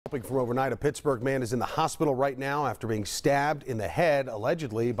From overnight, a Pittsburgh man is in the hospital right now after being stabbed in the head,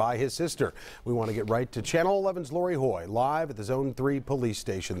 allegedly by his sister. We want to get right to Channel 11's Lori Hoy, live at the Zone 3 police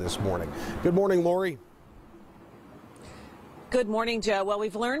station this morning. Good morning, Lori. Good morning, Joe. Well,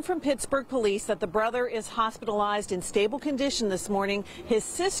 we've learned from Pittsburgh police that the brother is hospitalized in stable condition this morning. His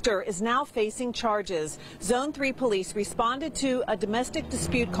sister is now facing charges. Zone 3 police responded to a domestic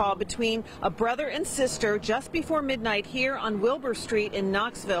dispute call between a brother and sister just before midnight here on Wilbur Street in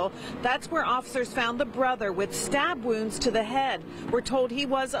Knoxville. That's where officers found the brother with stab wounds to the head. We're told he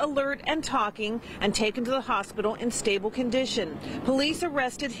was alert and talking and taken to the hospital in stable condition. Police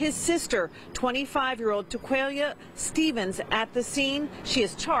arrested his sister, 25-year-old Taqualia Stevens, at the scene. She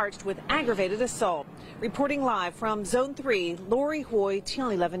is charged with aggravated assault. Reporting live from Zone 3, Lori Hoy, Channel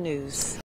 11 News.